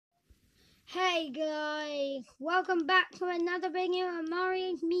Hey guys, welcome back to another video of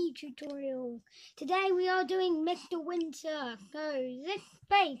Mr Mii tutorial. Today we are doing Mr Winter. So this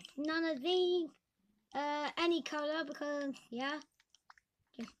face, none of these, any color because yeah.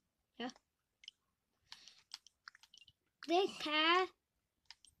 This hair,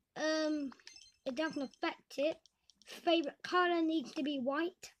 it doesn't affect it. Favorite color needs to be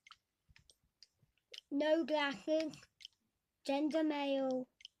white. No glasses. Gender male.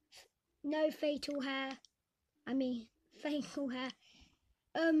 No facial hair. Facial hair.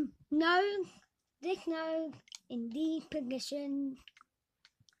 Nose, this nose in these positions,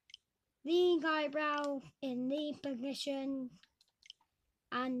 these eyebrows in these positions,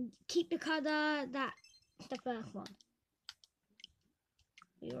 and keep the colour that's the first one.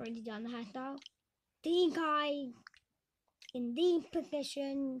 We already done the hairstyle. These eyes in these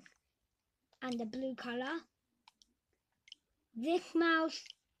positions and the blue colour. This mouth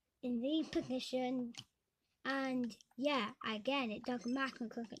in these positions. And yeah, again, it doesn't matter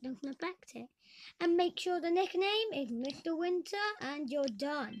because it doesn't affect it. And make sure the nickname is Mr. Winter and you're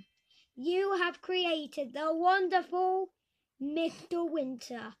done. You have created the wonderful Mr.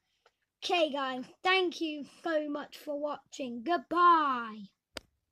 Winter. Okay guys, thank you so much for watching. Goodbye.